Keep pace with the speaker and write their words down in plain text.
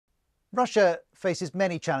Russia faces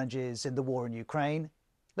many challenges in the war in Ukraine.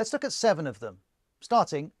 Let's look at 7 of them,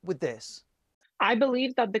 starting with this. I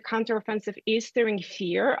believe that the counteroffensive is stirring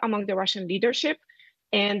fear among the Russian leadership,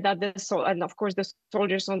 and that and of course the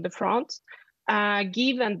soldiers on the front,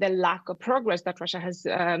 given the lack of progress that Russia has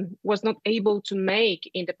was not able to make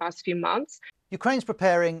in the past few months. Ukraine's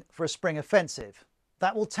preparing for a spring offensive.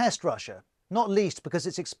 That will test Russia, not least because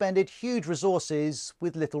it's expended huge resources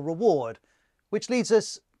with little reward, which leads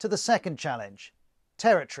us to the second challenge: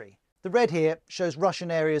 territory. The red here shows Russian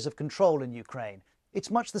areas of control in Ukraine. It's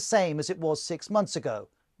much the same as it was 6 months ago.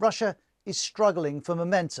 Russia is struggling for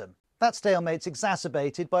momentum. That stalemate's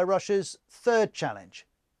exacerbated by Russia's third challenge: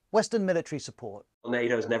 Western military support.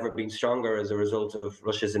 NATO has never been stronger as a result of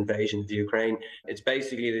Russia's invasion of Ukraine. It's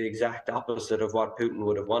basically the exact opposite of what Putin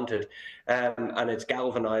would have wanted. And it's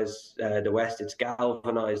galvanized the West, it's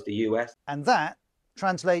galvanized the US. And that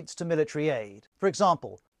translates to military aid. For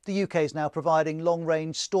example, the UK is now providing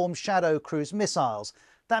long-range Storm Shadow cruise missiles.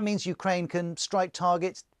 That means Ukraine can strike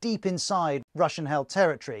targets deep inside Russian-held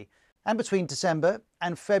territory. And between December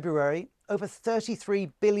and February, over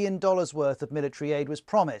 $33 billion worth of military aid was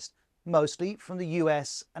promised, mostly from the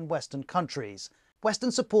US and Western countries.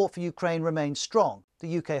 Western support for Ukraine remains strong.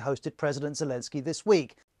 The UK hosted President Zelensky this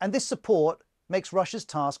week, and this support makes Russia's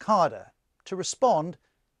task harder. To respond,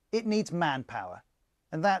 it needs manpower.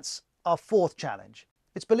 And that's our fourth challenge.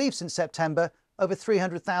 It's believed since September, over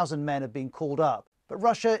 300,000 men have been called up, but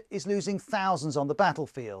Russia is losing thousands on the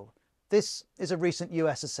battlefield. This is a recent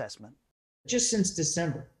US assessment. Just since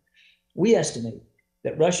December, we estimate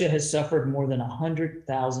that Russia has suffered more than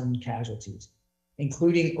 100,000 casualties,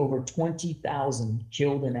 including over 20,000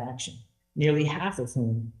 killed in action, nearly half of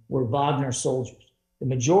whom were Wagner soldiers, the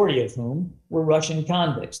majority of whom were Russian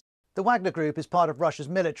convicts. The Wagner Group is part of Russia's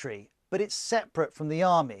military, but it's separate from the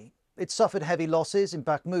army. It suffered heavy losses in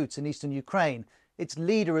Bakhmut in eastern Ukraine. Its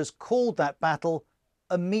leader has called that battle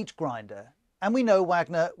a meat grinder. And we know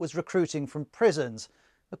Wagner was recruiting from prisons.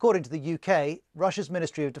 According to the UK, Russia's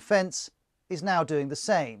Ministry of Defence is now doing the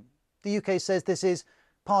same. The UK says this is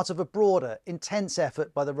part of a broader, intense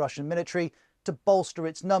effort by the Russian military to bolster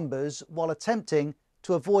its numbers while attempting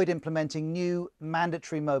to avoid implementing new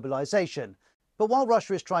mandatory mobilisation. But while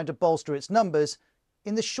Russia is trying to bolster its numbers,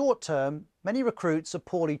 in the short term, many recruits are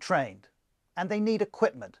poorly trained, and they need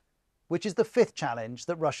equipment, which is the fifth challenge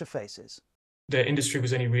that Russia faces. The industry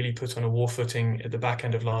was only really put on a war footing at the back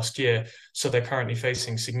end of last year, so they're currently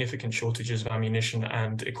facing significant shortages of ammunition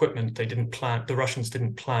and equipment. The Russians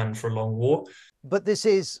didn't plan for a long war. But this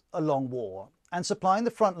is a long war, and supplying the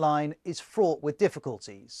front line is fraught with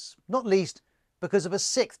difficulties, not least because of a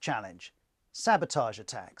sixth challenge: sabotage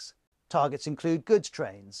attacks. Targets include goods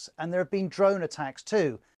trains, and there have been drone attacks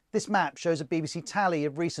too. This map shows a BBC tally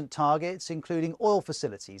of recent targets, including oil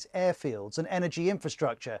facilities, airfields, and energy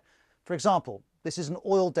infrastructure. For example, this is an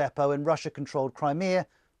oil depot in Russia-controlled Crimea.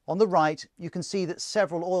 On the right, you can see that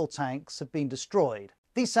several oil tanks have been destroyed.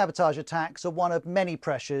 These sabotage attacks are one of many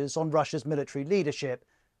pressures on Russia's military leadership,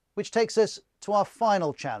 which takes us to our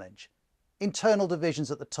final challenge: internal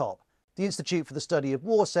divisions at the top. The Institute for the Study of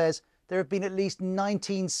War says there have been at least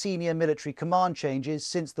 19 senior military command changes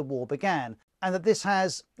since the war began, and that this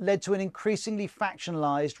has led to an increasingly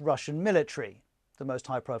factionalized Russian military. The most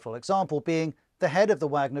high-profile example being the head of the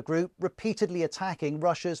Wagner Group repeatedly attacking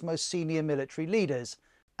Russia's most senior military leaders.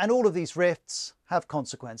 And all of these rifts have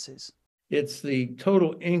consequences. It's the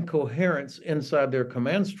total incoherence inside their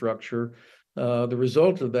command structure. The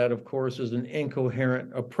result of that, of course, is an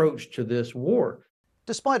incoherent approach to this war.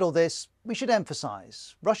 Despite all this, we should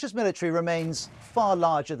emphasize Russia's military remains far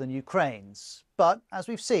larger than Ukraine's. But as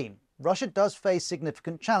we've seen, Russia does face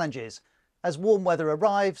significant challenges as warm weather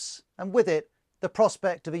arrives, and with it, the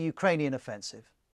prospect of a Ukrainian offensive.